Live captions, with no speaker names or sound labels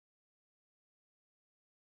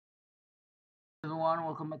Everyone,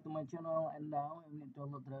 welcome back to my channel. And now I'm going to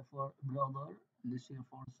download driver browser. This here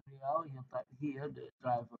for serial. You type here the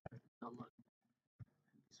driver download.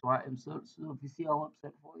 That's why I'm search the VCL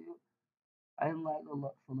website for you. I like a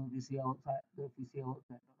lot for the VCL website. The VCL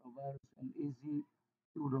website is very and easy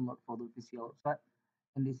to download for the VCL website.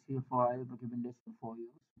 And this here for I recommendation for you.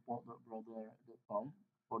 Support.browser.com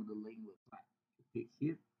for the link website. Click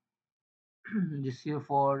here. This here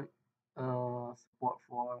for support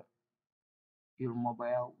for your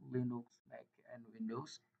mobile, Linux, Mac, and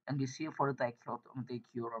Windows. And this here for the text automatic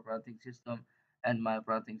your operating system and my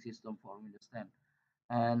operating system for Windows 10.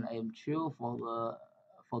 And I am true for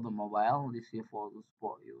the mobile. This here for to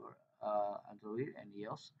support your Android and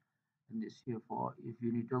iOS. And this here for if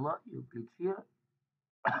you need to load, you click here.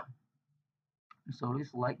 Sorry,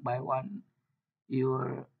 select by one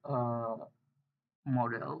your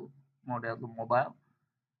model model to mobile,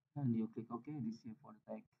 and you click OK. This here for the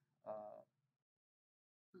text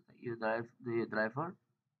you drive the driver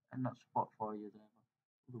and not support for your driver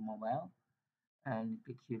the mobile, and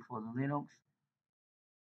click here for the Linux.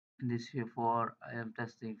 And this here for I am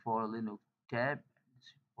testing for Linux tab.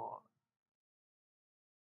 This for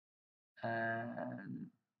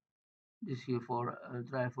and this here for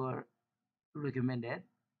driver recommended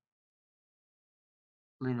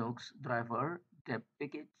Linux driver tab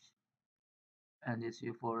package, and this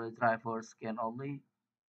here for driver scan only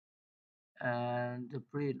and the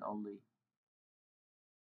print only.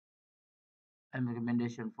 And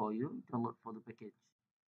recommendation for you download for the package.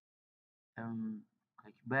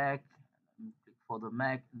 Click back and click for the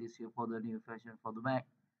Mac. This here for the new version for the Mac.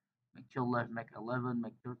 Mac Live, Mac 11,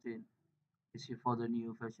 Mac 13. This here for the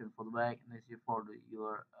new version for the Mac. And this here for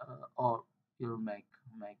your or your Mac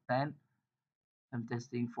 10. I'm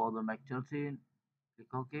testing for the Mac 13.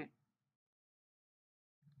 Click OK.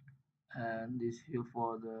 And this here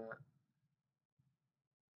for the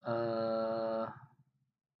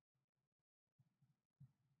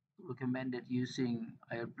recommended using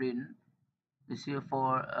AirPrint. This here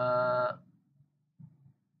for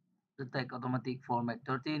the tech automatic for Mac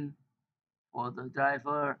 13. For the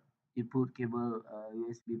driver, input cable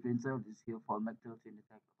USB printer. This here for Mac 13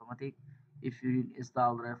 detect automatic. If you need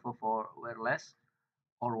install driver for wireless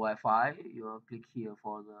or Wi-Fi, you click here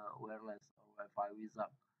for the wireless or Wi-Fi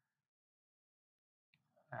wizard,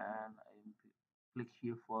 and I click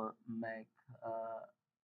here for Mac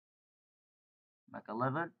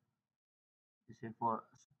 11. This here for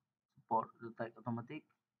support detect automatic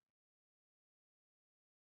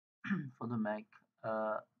for the Mac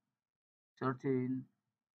 13,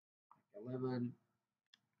 Mac 11,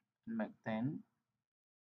 and Mac 10.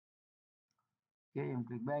 Okay, I'm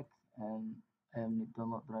click back and I need to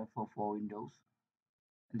download driver for Windows.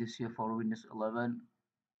 And this here for Windows 11,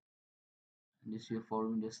 and this here for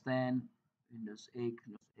Windows 10, Windows 8,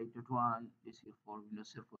 Windows 8.1. This here for Windows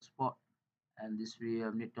Server Support, and this we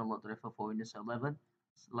need to download driver for Windows 11.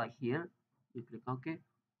 Select here, you click OK,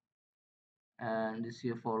 and this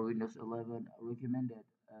here for Windows 11 recommended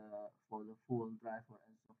for the full driver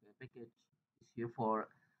and software package. This here for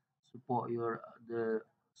support your the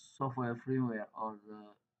software firmware or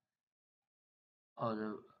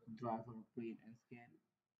the driver print and scan.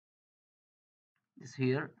 This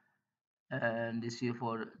here, and this here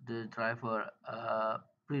for the driver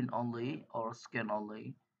print only or scan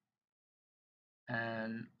only,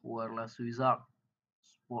 and wireless wizard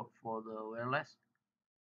support for the wireless.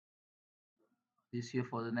 This here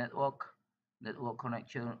for the network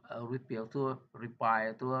connection repair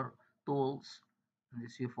tools. And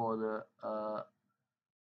this here for the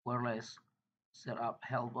wireless setup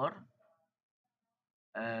helper,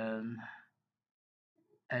 and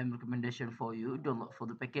recommendation for you download for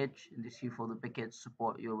the package. And this here for the package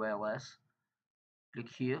support your wireless. Click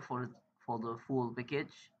here for the full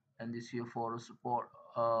package, and this here for support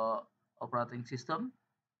operating system.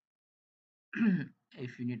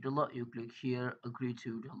 If you need to download, you click here agree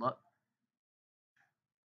to download.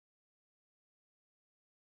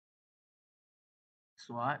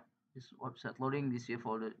 So this website loading. This here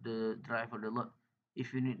for the driver download.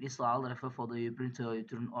 If you need install driver for the printer, you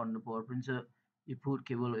turn on the power printer. You put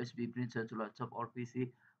cable USB printer to laptop or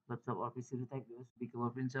PC. Laptop or PC detect USB cable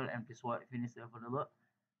printer and please finish driver download.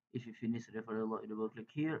 If you finish the download, you double click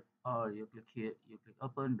here, or you click here, you click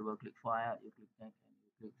open, double click file, you click next, and you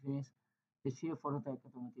click finish. This here for the type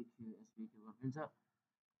automatic USB cable printer.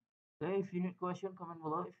 Okay, if you need question, comment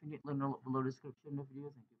below. If you need learn below description of the video.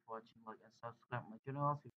 Thank you for watching, like and subscribe my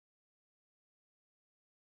channel.